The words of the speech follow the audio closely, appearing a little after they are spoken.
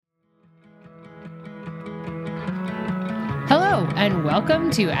and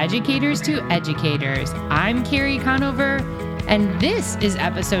welcome to Educators to Educators. I'm Carrie Conover, and this is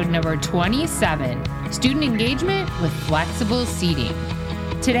episode number 27, Student Engagement with Flexible Seating.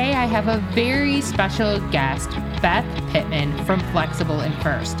 Today I have a very special guest, Beth Pittman from Flexible and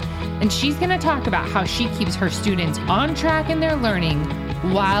First, and she's going to talk about how she keeps her students on track in their learning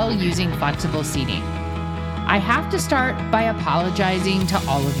while using flexible seating. I have to start by apologizing to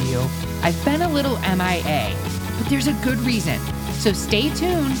all of you. I've been a little MIA, but there's a good reason. So stay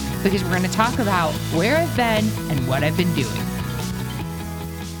tuned because we're going to talk about where I've been and what I've been doing.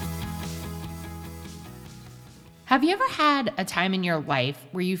 Have you ever had a time in your life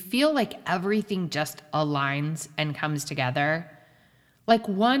where you feel like everything just aligns and comes together? Like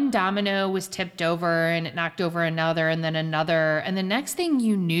one domino was tipped over and it knocked over another and then another, and the next thing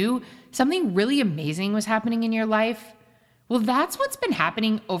you knew, something really amazing was happening in your life? Well, that's what's been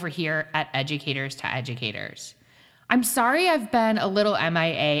happening over here at Educators to Educators. I'm sorry I've been a little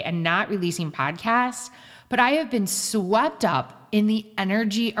MIA and not releasing podcasts, but I have been swept up in the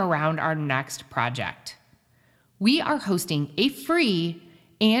energy around our next project. We are hosting a free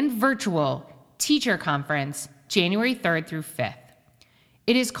and virtual teacher conference January 3rd through 5th.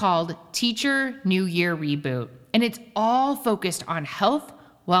 It is called Teacher New Year Reboot, and it's all focused on health,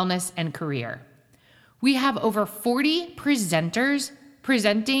 wellness, and career. We have over 40 presenters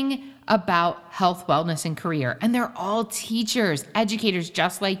presenting about health, wellness, and career, and they're all teachers, educators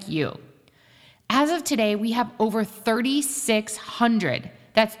just like you. As of today, we have over 3,600,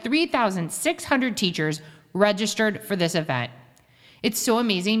 that's 3,600 teachers registered for this event. It's so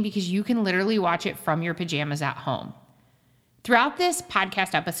amazing because you can literally watch it from your pajamas at home. Throughout this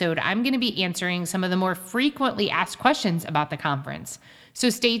podcast episode, I'm going to be answering some of the more frequently asked questions about the conference. So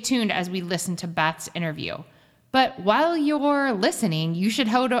stay tuned as we listen to Beth's interview. But while you're listening, you should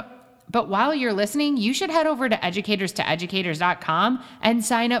head over to educatorstoeducators.com and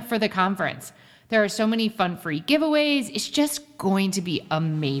sign up for the conference. There are so many fun free giveaways. It's just going to be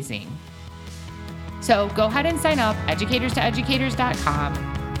amazing. So go ahead and sign up, educatorstoeducators.com,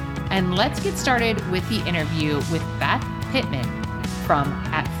 and let's get started with the interview with Beth Pittman from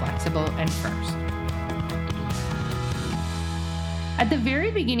at Flexible and First. At the very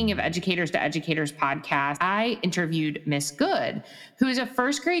beginning of Educators to Educators podcast, I interviewed Miss Good, who is a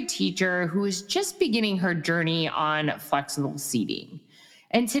first grade teacher who is just beginning her journey on flexible seating.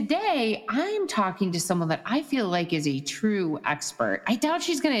 And today I'm talking to someone that I feel like is a true expert. I doubt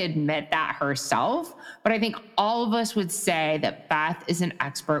she's going to admit that herself, but I think all of us would say that Beth is an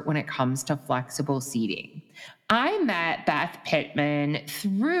expert when it comes to flexible seating. I met Beth Pittman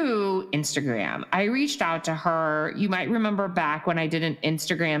through Instagram. I reached out to her. You might remember back when I did an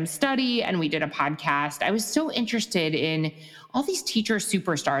Instagram study and we did a podcast. I was so interested in all these teacher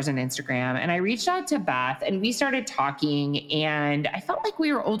superstars on Instagram. And I reached out to Beth and we started talking, and I felt like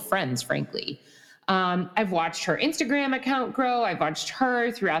we were old friends, frankly. I've watched her Instagram account grow. I've watched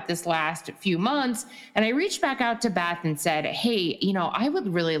her throughout this last few months. And I reached back out to Beth and said, hey, I would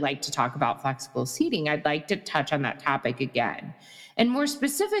really like to talk about flexible seating. I'd like to touch on that topic again. And more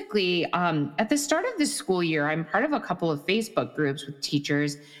specifically, at the start of this school year, I'm part of a couple of Facebook groups with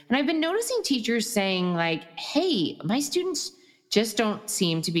teachers. And I've been noticing teachers saying like, hey, my students just don't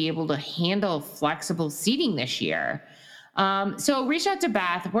seem to be able to handle flexible seating this year. So reach out to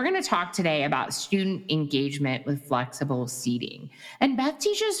Beth. We're going to talk today about student engagement with flexible seating. And Beth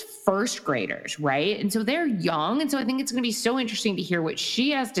teaches first graders, right? And so they're young. And so I think it's going to be so interesting to hear what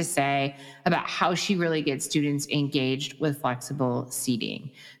she has to say about how she really gets students engaged with flexible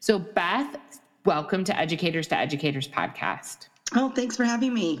seating. So Beth, welcome to Educators podcast. Oh, thanks for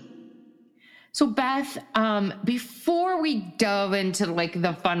having me. So Beth, before we delve into like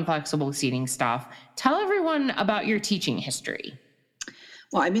the fun flexible seating stuff, tell everyone about your teaching history.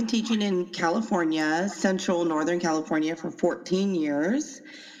 Well, I've been teaching in California, Central Northern California, for 14 years.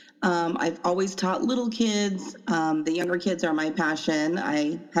 I've always taught little kids. The younger kids are my passion.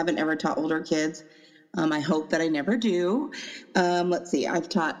 I haven't ever taught older kids. I hope that I never do. Let's see, I've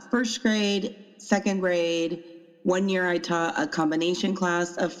taught first grade, second grade. 1 year I taught a combination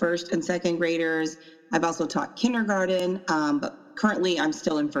class of first and second graders. I've also taught kindergarten, but currently I'm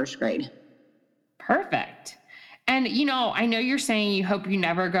still in first grade. Perfect. And, I know you're saying you hope you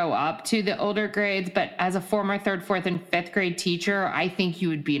never go up to the older grades, but as a former third, fourth, and fifth grade teacher, I think you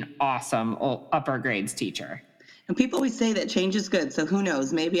would be an awesome upper grades teacher. And people always say that change is good. So who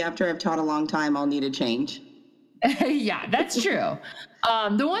knows? Maybe after I've taught a long time, I'll need a change. Yeah, that's true.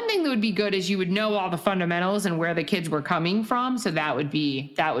 The one thing that would be good is you would know all the fundamentals and where the kids were coming from. So that would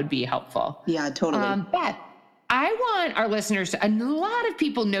be helpful. Yeah, totally. Beth, I want our listeners a lot of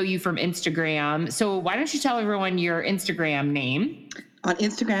people know you from Instagram. So why don't you tell everyone your Instagram name? On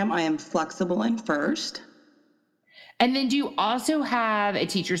Instagram, I am Flexible and First. And then do you also have a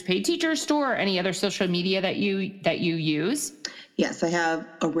Teachers Pay Teachers store or any other social media that you use? Yes, I have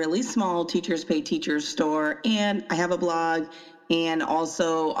a really small Teachers Pay Teachers store, and I have a blog, and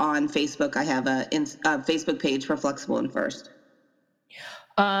also on Facebook, I have a Facebook page for Flexible and First.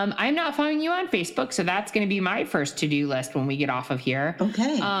 I'm not following you on Facebook, so that's going to be my first to-do list when we get off of here.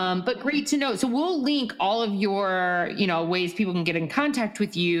 Okay. But great to know. So we'll link all of your, ways people can get in contact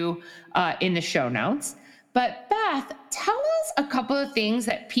with you in the show notes. But Beth, tell us a couple of things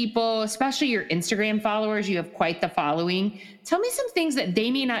that people, especially your Instagram followers, you have quite the following. Tell me some things that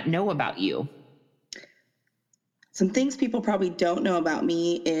they may not know about you. Some things people probably don't know about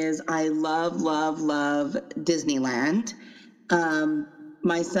me is I love, love, love Disneyland.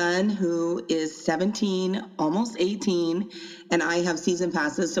 My son, who is 17, almost 18, and I have season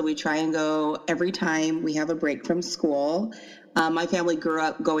passes, so we try and go every time we have a break from school. My family grew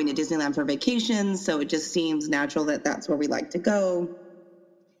up going to Disneyland for vacations, so it just seems natural that that's where we like to go.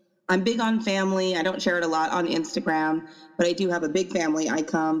 I'm big on family. I don't share it a lot on Instagram, but I do have a big family. I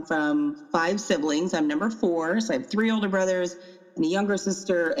come from 5 siblings. I'm number 4, so I have 3 older brothers and a younger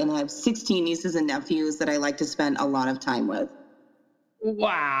sister, and I have 16 nieces and nephews that I like to spend a lot of time with.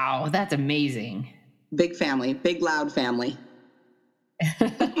 Wow, that's amazing. Big family, big loud family.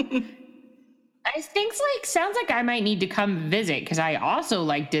 Sounds like I might need to come visit because I also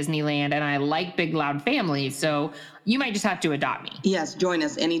like Disneyland and I like big loud families. So you might just have to adopt me. Yes, join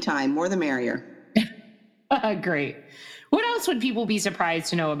us anytime. More the merrier. Great. What else would people be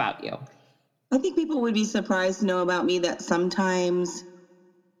surprised to know about you? I think people would be surprised to know about me that sometimes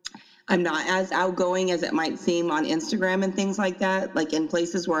I'm not as outgoing as it might seem on Instagram and things like that. Like in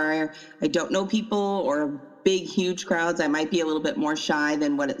places where I don't know people or big, huge crowds, I might be a little bit more shy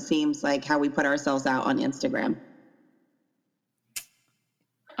than what it seems like how we put ourselves out on Instagram.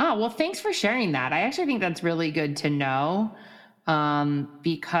 Oh, well, thanks for sharing that. I actually think that's really good to know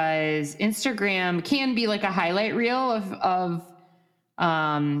because Instagram can be like a highlight reel of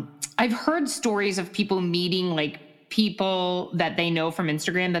I've heard stories of people meeting like people that they know from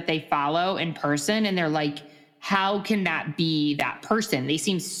Instagram that they follow in person. And they're like, how can that be that person? They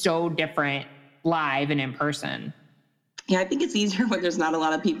seem so different live and in person. Yeah, I think it's easier when there's not a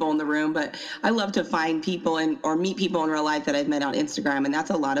lot of people in the room, but I love to find people or meet people in real life that I've met on Instagram, and that's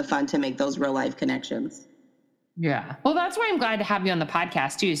a lot of fun to make those real life connections. Yeah. Well, that's why I'm glad to have you on the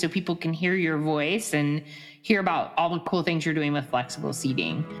podcast too, so people can hear your voice and hear about all the cool things you're doing with flexible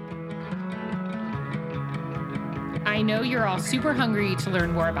seating. I know you're all super hungry to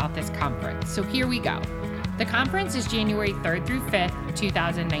learn more about this conference, so here we go. The conference is January 3rd through 5th,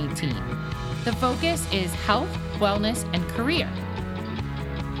 2019. The focus is health, wellness, and career.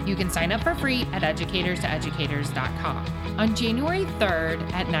 You can sign up for free at educatorstoeducators.com. On January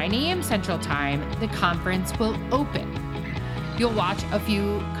 3rd at 9 a.m. Central Time, the conference will open. You'll watch a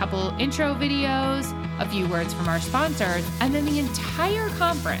couple intro videos, a few words from our sponsors, and then the entire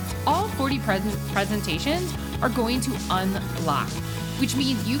conference, all 40 presentations, are going to unlock, which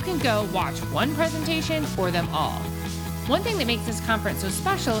means you can go watch one presentation or them all. One thing that makes this conference so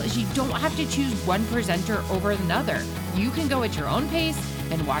special is you don't have to choose one presenter over another. You can go at your own pace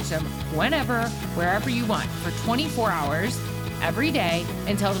and watch them whenever, wherever you want, for 24 hours every day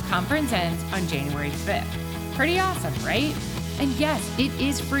until the conference ends on January 5th. Pretty awesome, right? And yes, it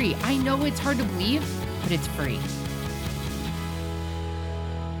is free. I know it's hard to believe, but it's free.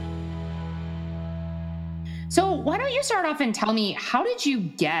 So why don't you start off and tell me, how did you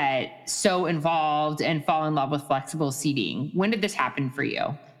get so involved and fall in love with flexible seating? When did this happen for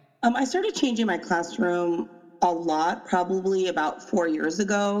you? I started changing my classroom a lot, probably about 4 years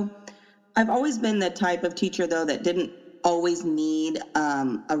ago. I've always been the type of teacher, though, that didn't always need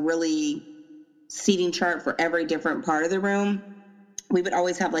a really seating chart for every different part of the room. We would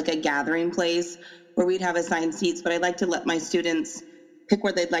always have like a gathering place where we'd have assigned seats, but I like to let my students pick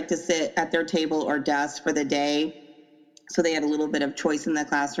where they'd like to sit at their table or desk for the day, so they had a little bit of choice in the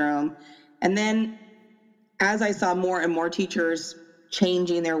classroom. And then as I saw more and more teachers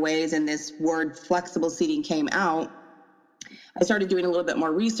changing their ways and this word flexible seating came out, I started doing a little bit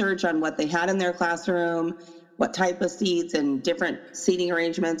more research on what they had in their classroom, what type of seats and different seating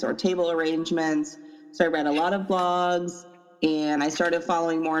arrangements or table arrangements. So I read a lot of blogs, and I started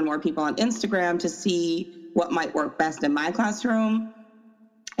following more and more people on Instagram to see what might work best in my classroom.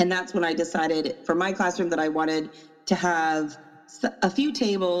 And that's when I decided for my classroom that I wanted to have a few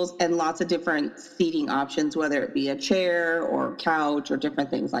tables and lots of different seating options, whether it be a chair or couch or different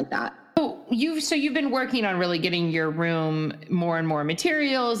things like that. You've been working on really getting your room more and more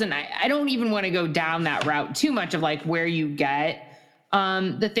materials, and I don't even want to go down that route too much of like where you get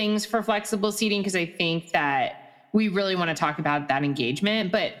the things for flexible seating, because I think that we really want to talk about that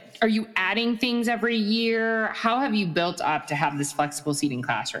engagement. But are you adding things every year? How have you built up to have this flexible seating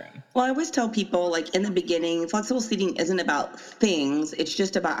classroom? Well, I always tell people, like in the beginning, flexible seating isn't about things. It's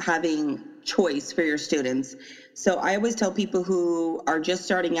just about having choice for your students. So I always tell people who are just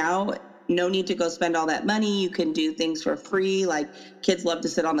starting out, no need to go spend all that money. You can do things for free. Like kids love to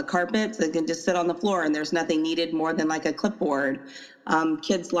sit on the carpet, so they can just sit on the floor and there's nothing needed more than like a clipboard.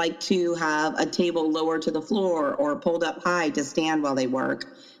 Kids like to have a table lower to the floor or pulled up high to stand while they work.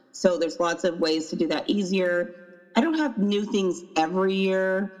 So there's lots of ways to do that easier. I don't have new things every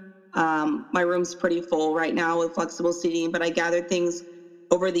year. My room's pretty full right now with flexible seating, but I gather things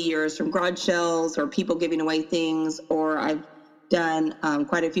over the years from garage sales or people giving away things, or I've done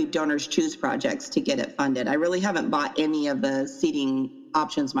quite a few donors choose projects to get it funded. I really haven't bought any of the seating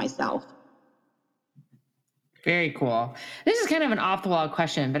options myself. Very cool. This is kind of an off-the-wall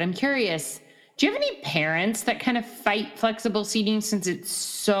question, but I'm curious, do you have any parents that kind of fight flexible seating since it's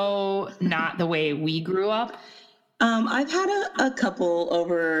so not the way we grew up? I've had a couple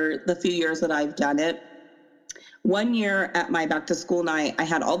over the few years that I've done it. One year at my back to school night, I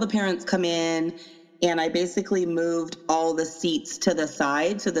had all the parents come in and I basically moved all the seats to the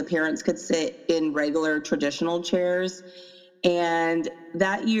side so the parents could sit in regular traditional chairs. And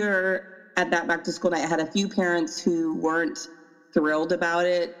that year at that back to school night, I had a few parents who weren't thrilled about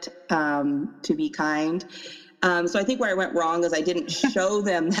it, to be kind. So I think where I went wrong is I didn't show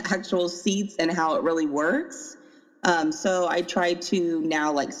them the actual seats and how it really works. So I try to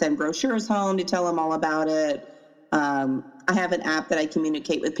now like send brochures home to tell them all about it. I have an app that I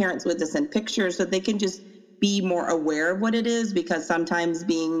communicate with parents with to send pictures so they can just be more aware of what it is, because sometimes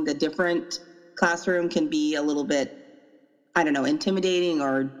being the different classroom can be a little bit, I don't know, intimidating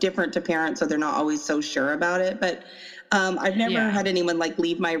or different to parents, so they're not always so sure about it. But I've never had anyone like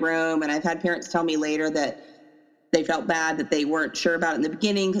leave my room, and I've had parents tell me later that they felt bad that they weren't sure about it in the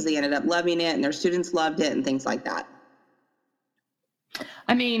beginning because they ended up loving it and their students loved it and things like that.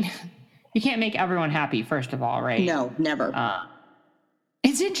 I mean, you can't make everyone happy, first of all, right? No, never.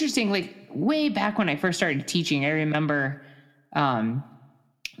 It's interesting, like way back when I first started teaching, I remember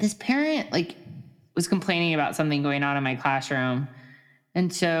this parent like was complaining about something going on in my classroom.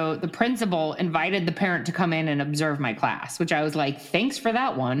 And so the principal invited the parent to come in and observe my class, which I was like, thanks for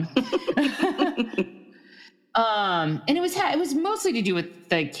that one. And it was mostly to do with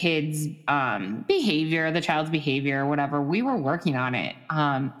the kids' behavior, the child's behavior, whatever. We were working on it.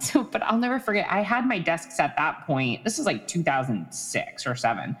 But I'll never forget, I had my desks at that point. This was like 2006 or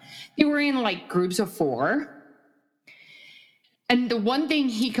 7. They were in like groups of 4. And the one thing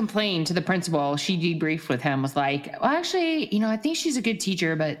he complained to the principal, she debriefed with him, was like, well, actually, I think she's a good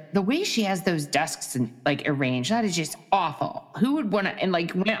teacher, but the way she has those desks like arranged, that is just awful. Who would want to, and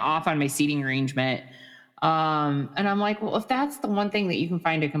like went off on my seating arrangement. And I'm like, well, if that's the one thing that you can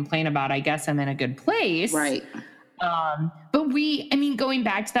find to complain about, I guess I'm in a good place. Right. But going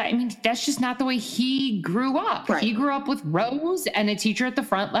back to that, that's just not the way he grew up. Right. He grew up with rows and a teacher at the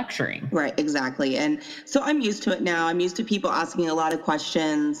front lecturing. Right, exactly. And so I'm used to it now. I'm used to people asking a lot of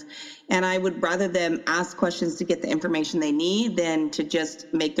questions, and I would rather them ask questions to get the information they need than to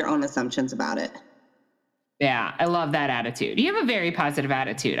just make their own assumptions about it. Yeah, I love that attitude. You have a very positive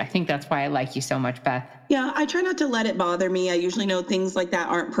attitude. I think that's why I like you so much, Beth. Yeah, I try not to let it bother me. I usually know things like that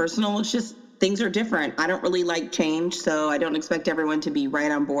aren't personal. It's just things are different. I don't really like change, so I don't expect everyone to be right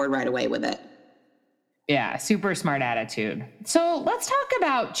on board right away with it. Yeah, super smart attitude. So let's talk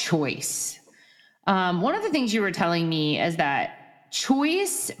about choice. One of the things you were telling me is that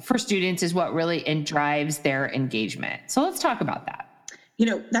choice for students is what really drives their engagement. So let's talk about that.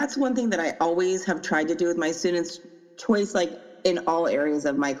 That's one thing that I always have tried to do with my students, choice, like in all areas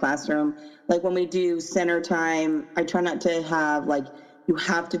of my classroom. Like when we do center time, I try not to have like, you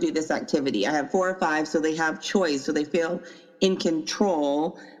have to do this activity. I have 4 or 5, so they have choice, so they feel in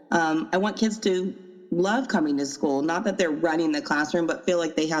control. I want kids to love coming to school, not that they're running the classroom, but feel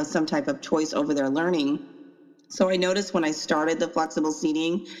like they have some type of choice over their learning. So I noticed when I started the flexible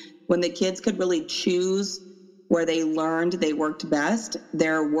seating, when the kids could really choose where they learned they worked best,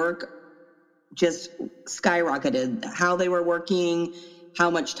 their work just skyrocketed. How they were working, how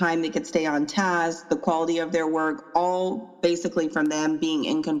much time they could stay on task, the quality of their work, all basically from them being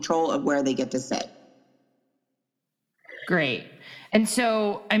in control of where they get to sit. Great. And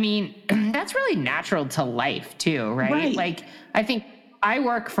so, that's really natural to life too, right? Like, I think I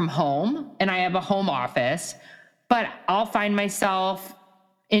work from home and I have a home office, but I'll find myself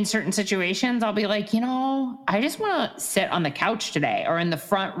in certain situations, I'll be like, I just want to sit on the couch today or in the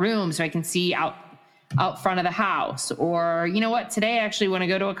front room so I can see out front of the house. Or, you know what, today I actually want to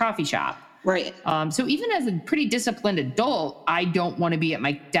go to a coffee shop. Right. So even as a pretty disciplined adult, I don't want to be at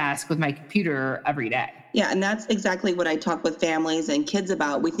my desk with my computer every day. Yeah, and that's exactly what I talk with families and kids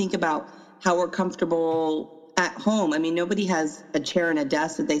about. We think about how we're comfortable at home. I mean, nobody has a chair and a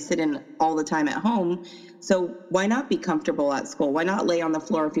desk that they sit in all the time at home. So why not be comfortable at school? Why not lay on the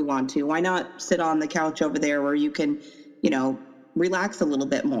floor if you want to? Why not sit on the couch over there where you can, relax a little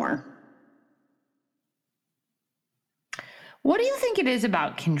bit more? What do you think it is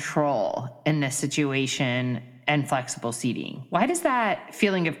about control in this situation and flexible seating? Why does that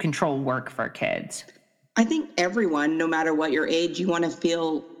feeling of control work for kids? I think everyone, no matter what your age, you want to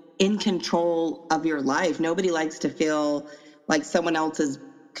feel in control of your life. Nobody likes to feel like someone else is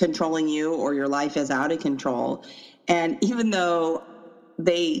controlling you or your life is out of control. And even though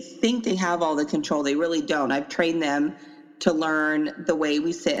they think they have all the control, they really don't. I've trained them to learn the way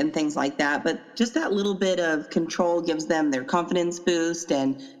we sit and things like that. But just that little bit of control gives them their confidence boost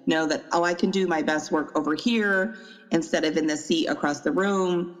and know that, I can do my best work over here instead of in the seat across the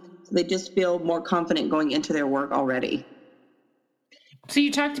room. So they just feel more confident going into their work already. So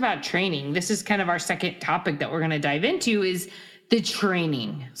you talked about training. This is kind of our second topic that we're going to dive into is the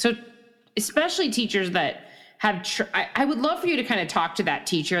training. So especially teachers that have, I would love for you to kind of talk to that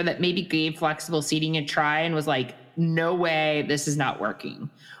teacher that maybe gave flexible seating a try and was like, no way, this is not working.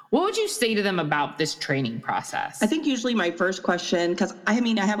 What would you say to them about this training process? I think usually my first question, because I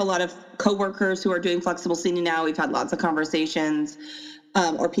have a lot of coworkers who are doing flexible seating now. We've had lots of conversations.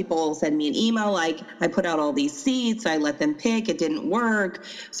 Or people send me an email like, I put out all these seats, I let them pick, it didn't work.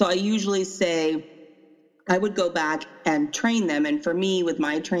 So I usually say, I would go back and train them. And for me, with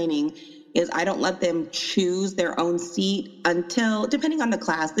my training, is I don't let them choose their own seat until, depending on the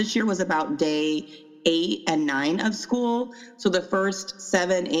class, this year was about day 8 and 9 of school. So the first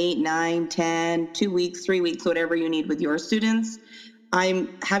 7, 8, 9, 10, 2 weeks, 3 weeks, whatever you need with your students,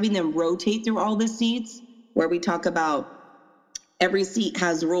 I'm having them rotate through all the seats where we talk about every seat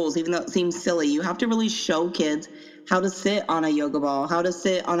has rules, even though it seems silly. You have to really show kids how to sit on a yoga ball, how to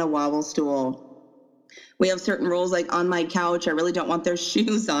sit on a wobble stool. We have certain rules, like on my couch, I really don't want their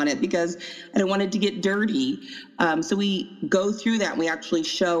shoes on it because I don't want it to get dirty. So we go through that and we actually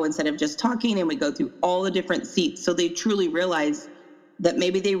show instead of just talking, and we go through all the different seats so they truly realize that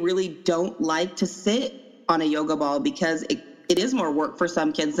maybe they really don't like to sit on a yoga ball because it is more work for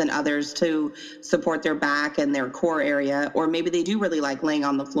some kids than others to support their back and their core area, or maybe they do really like laying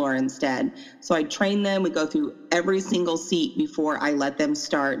on the floor instead. So I train them. We go through every single seat before I let them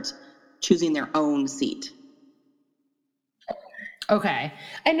start choosing their own seat. Okay.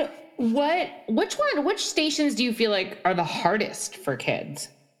 And which stations do you feel like are the hardest for kids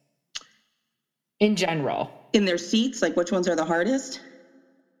in general? In their seats, like which ones are the hardest?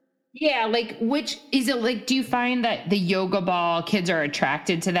 Yeah, like which is it like, do you find that the yoga ball kids are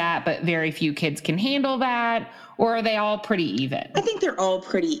attracted to that, but very few kids can handle that? Or are they all pretty even? I think they're all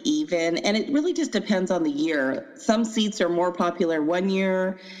pretty even, and it really just depends on the year. Some seats are more popular one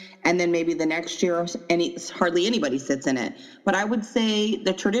year, and then maybe the next year, hardly anybody sits in it. But I would say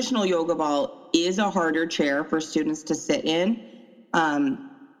the traditional yoga ball is a harder chair for students to sit in.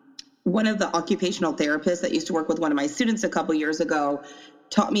 One of the occupational therapists that used to work with one of my students a couple years ago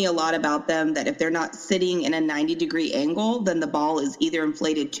taught me a lot about them, that if they're not sitting in a 90-degree angle, then the ball is either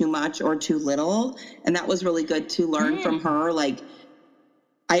inflated too much or too little. And that was really good to learn from her. Like,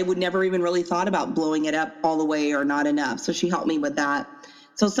 I would never even really thought about blowing it up all the way or not enough. So she helped me with that.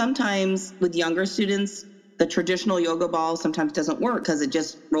 So sometimes with younger students, the traditional yoga ball sometimes doesn't work because it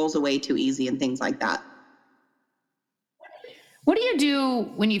just rolls away too easy and things like that. What do you do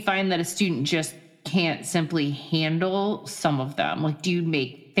when you find that a student just can't simply handle some of them? Like, do you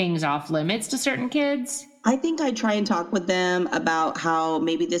make things off limits to certain kids? I think I try and talk with them about how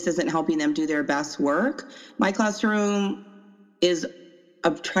maybe this isn't helping them do their best work. My classroom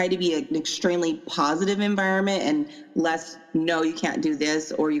I've tried to be an extremely positive environment and less, no, you can't do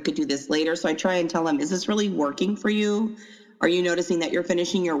this, or you could do this later. So I try and tell them, is this really working for you? Are you noticing that you're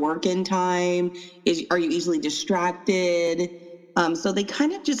finishing your work in time? Are you easily distracted? So they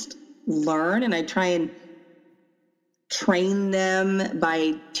kind of just learn, and I try and train them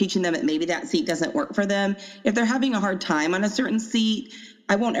by teaching them that maybe that seat doesn't work for them. If they're having a hard time on a certain seat,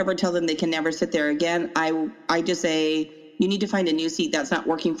 I won't ever tell them they can never sit there again. I just say, you need to find a new seat that's not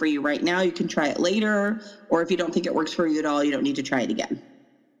working for you right now. You can try it later, or if you don't think it works for you at all, you don't need to try it again.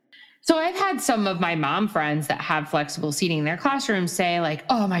 So I've had some of my mom friends that have flexible seating in their classrooms say like,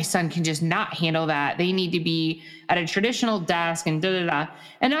 "Oh, my son can just not handle that. They need to be at a traditional desk and da da da."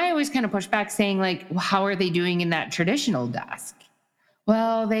 And I always kind of push back saying like, well, "How are they doing in that traditional desk?"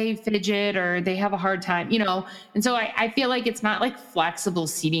 Well, they fidget or they have a hard time, And so I feel like it's not like flexible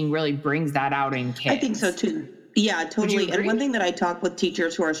seating really brings that out in I think so kids. too. Yeah, Would you totally. And one agree? thing that I talk with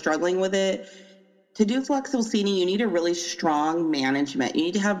teachers who are struggling with it, to do flexible seating, you need a really strong management. You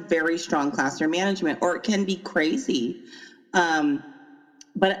need to have very strong classroom management, or it can be crazy. Um,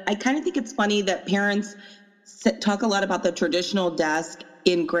 but I kind of think it's funny that parents talk a lot about the traditional desk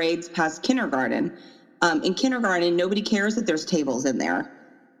in grades past kindergarten. In kindergarten, nobody cares that there's tables in there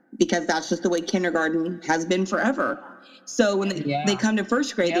because that's just the way kindergarten has been forever. So when they Yeah. come to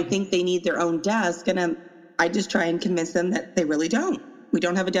first grade, they Yep. think they need their own desk. And I just try and convince them that they really don't. We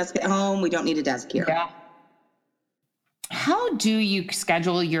don't have a desk at home. We don't need a desk here. Yeah. How do you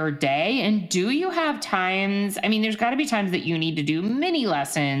schedule your day? And do you have times? I mean, there's got to be times that you need to do mini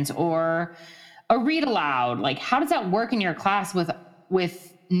lessons or a read aloud. Like, how does that work in your class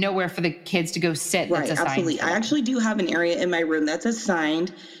with nowhere for the kids to go sit that's Right, assigned absolutely. to I them? actually do have an area in my room that's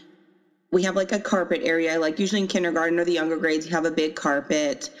assigned. We have like a carpet area, like usually in kindergarten or the younger grades, you have a big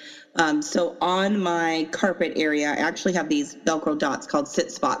carpet. So on my carpet area, I actually have these Velcro dots called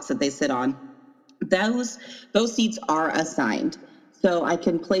sit spots that they sit on. Those those seats are assigned. So I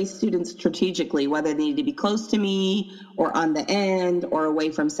can place students strategically, whether they need to be close to me or on the end or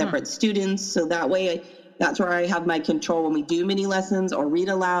away from Hmm. separate students. So that way, that's where I have my control when we do mini lessons or read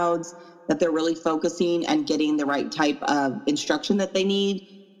alouds, that they're really focusing and getting the right type of instruction that they need.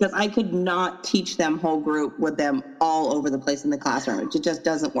 Because I could not teach them whole group with them all over the place in the classroom. It just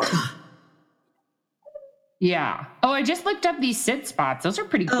doesn't work. Yeah. Oh, I just looked up these sit spots. Those are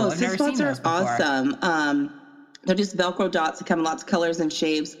pretty Oh, cool. I've sit never spots seen are those before. awesome. They're just Velcro dots that come in lots of colors and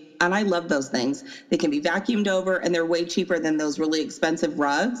shapes. And I love those things. They can be vacuumed over and they're way cheaper than those really expensive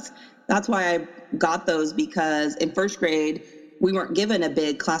rugs. That's why I got those, because in first grade, we weren't given a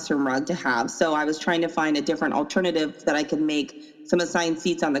big classroom rug to have. So I was trying to find a different alternative that I could make some assigned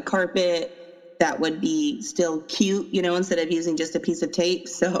seats on the carpet that would be still cute, instead of using just a piece of tape.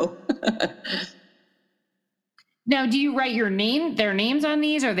 So Now, do you write their names on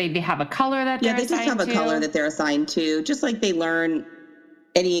these, or they have a color that yeah, they're they just have assigned a color to? that they're assigned to, just like they learn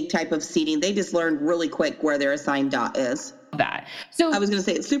any type of seating. They just learn really quick where their assigned dot is. That. I So was going to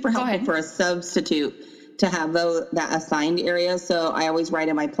say it's super go helpful ahead. for a substitute to have that assigned area. So I always write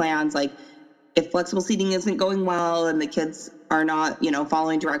in my plans, like, if flexible seating isn't going well and the kids are not,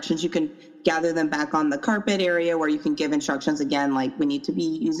 following directions, you can gather them back on the carpet area where you can give instructions again, like we need to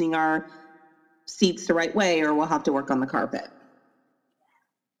be using our seats the right way or we'll have to work on the carpet.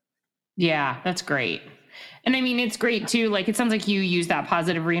 Yeah, that's great. And I mean, it's great too. Like, it sounds like you use that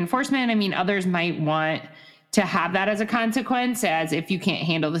positive reinforcement. I mean, others might want to have that as a consequence, as if you can't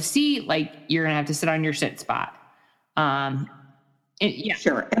handle the seat, like you're going to have to sit on your sit spot. Um, yeah.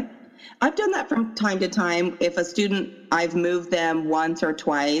 Sure. And I've done that from time to time. If a student, I've moved them once or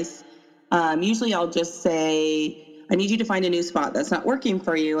twice, usually I'll just say, I need you to find a new spot that's not working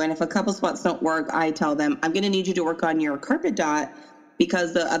for you. And if a couple spots don't work, I tell them, I'm going to need you to work on your carpet dot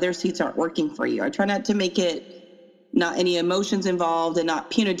because the other seats aren't working for you. I try not to make it not any emotions involved and not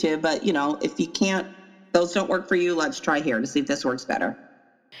punitive, but if you can't, those don't work for you, let's try here to see if this works better.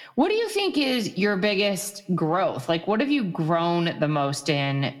 What do you think is your biggest growth? Like, what have you grown the most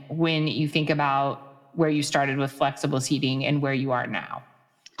in when you think about where you started with flexible seating and where you are now?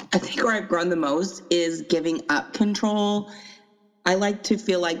 I think where I've grown the most is giving up control. I like to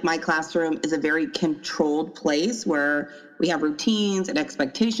feel like my classroom is a very controlled place where we have routines and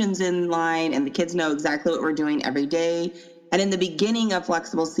expectations in line, and the kids know exactly what we're doing every day. And in the beginning of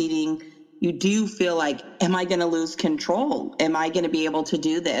flexible seating, you do feel like, am I going to lose control? Am I going to be able to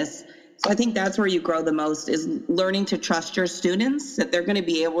do this? So I think that's where you grow the most, is learning to trust your students that they're going to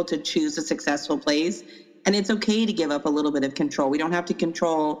be able to choose a successful place. And it's okay to give up a little bit of control. We don't have to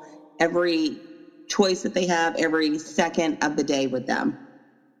control every choice that they have every second of the day with them.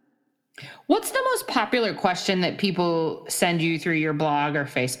 What's the most popular question that people send you through your blog or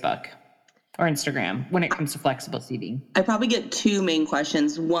Facebook or Instagram when it comes to flexible seating? I probably get two main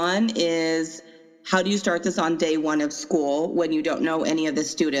questions. One is, how do you start this on day one of school when you don't know any of the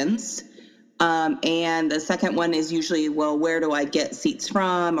students? And the second one is usually, well, where do I get seats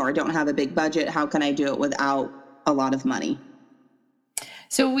from? Or I don't have a big budget. How can I do it without a lot of money?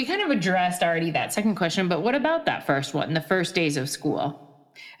 So we kind of addressed already that second question, but what about that first one, the first days of school?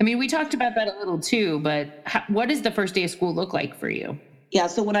 I mean, we talked about that a little too, but what does the first day of school look like for you? Yeah,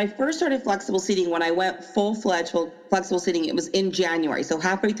 so when I first started flexible seating, when I went full-fledged flexible seating, it was in January, so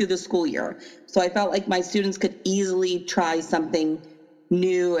halfway through the school year. So I felt like my students could easily try something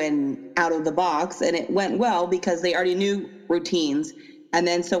new and out of the box, and it went well because they already knew routines. And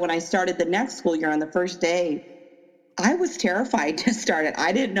then so when I started the next school year on the first day, I was terrified to start it.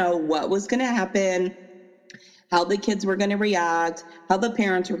 I didn't know what was going to happen, how the kids were going to react, how the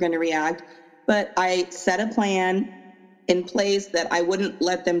parents were going to react, but I set a plan in place that I wouldn't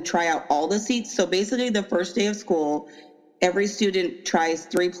let them try out all the seats. So basically the first day of school, every student tries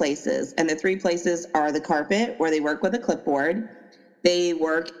 3 places, and the 3 places are the carpet, where they work with a clipboard. They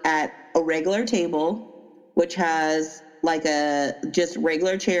work at a regular table, which has like just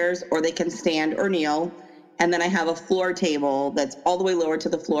regular chairs, or they can stand or kneel. And then I have a floor table that's all the way lower to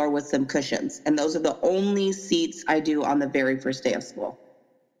the floor with some cushions. And those are the only seats I do on the very first day of school.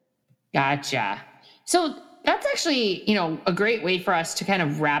 Gotcha. So that's actually, a great way for us to kind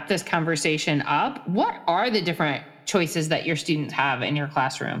of wrap this conversation up. What are the different choices that your students have in your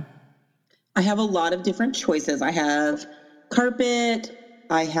classroom? I have a lot of different choices. I have carpet,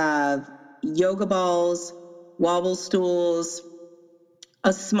 I have yoga balls, wobble stools,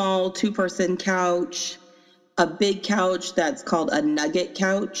 a small 2-person couch, a big couch that's called a nugget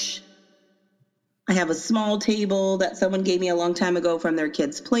couch. I have a small table that someone gave me a long time ago from their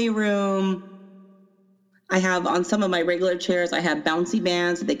kids' playroom. I have on some of my regular chairs, I have bouncy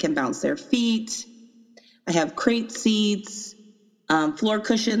bands so they can bounce their feet. I have crate seats, floor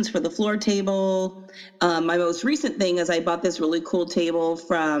cushions for the floor table. My most recent thing is I bought this really cool table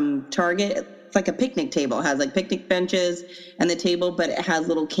from Target. It's like a picnic table. It has like picnic benches and the table, but it has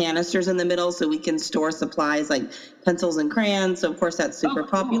little canisters in the middle so we can store supplies like pencils and crayons. So of course that's super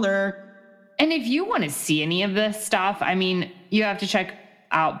popular. And if you want to see any of this stuff, you have to check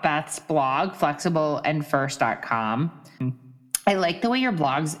out Beth's blog, flexibleandfirst.com. I like the way your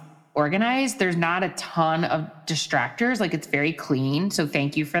blog's organized. There's not a ton of distractors. Like, it's very clean. So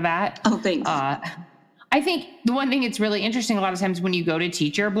thank you for that. Oh, thanks. I think the one thing that's really interesting a lot of times when you go to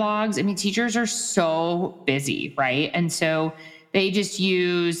teacher blogs, teachers are so busy, right? And so they just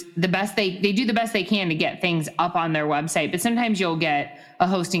use they do the best they can to get things up on their website. But sometimes you'll get a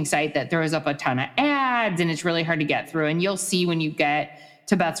hosting site that throws up a ton of ads and it's really hard to get through. And you'll see when you get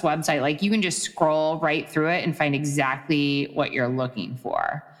to Beth's website, like, you can just scroll right through it and find exactly what you're looking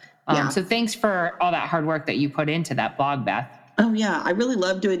for. So thanks for all that hard work that you put into that blog, Beth. Oh yeah, I really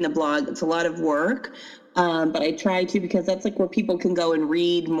love doing the blog. It's a lot of work, but I try to, because that's like where people can go and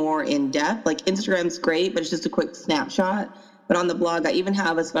read more in depth. Like, Instagram's great, but it's just a quick snapshot. But on the blog, I even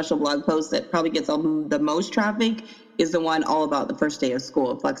have a special blog post that probably gets the most traffic, is the one all about the first day of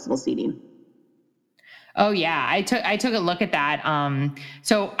school, flexible seating. Oh yeah, I took a look at that.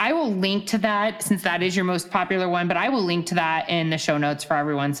 So I will link to that, since that is your most popular one, but I will link to that in the show notes for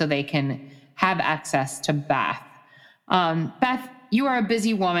everyone so they can have access to Beth. Beth, you are a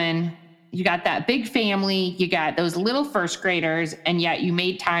busy woman. You got that big family, you got those little first graders, and yet you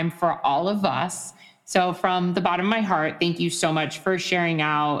made time for all of us. So from the bottom of my heart, thank you so much for sharing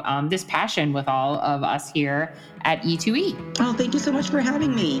out this passion with all of us here at E2E. Oh, thank you so much for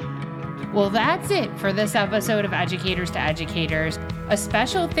having me. Well, that's it for this episode of Educators to Educators. A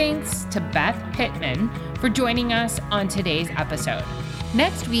special thanks to Beth Pittman for joining us on today's episode.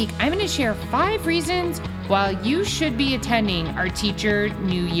 Next week, I'm going to share 5 reasons why you should be attending our Teacher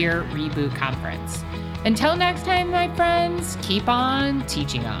New Year Reboot Conference. Until next time, my friends, keep on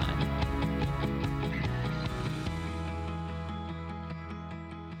teaching on.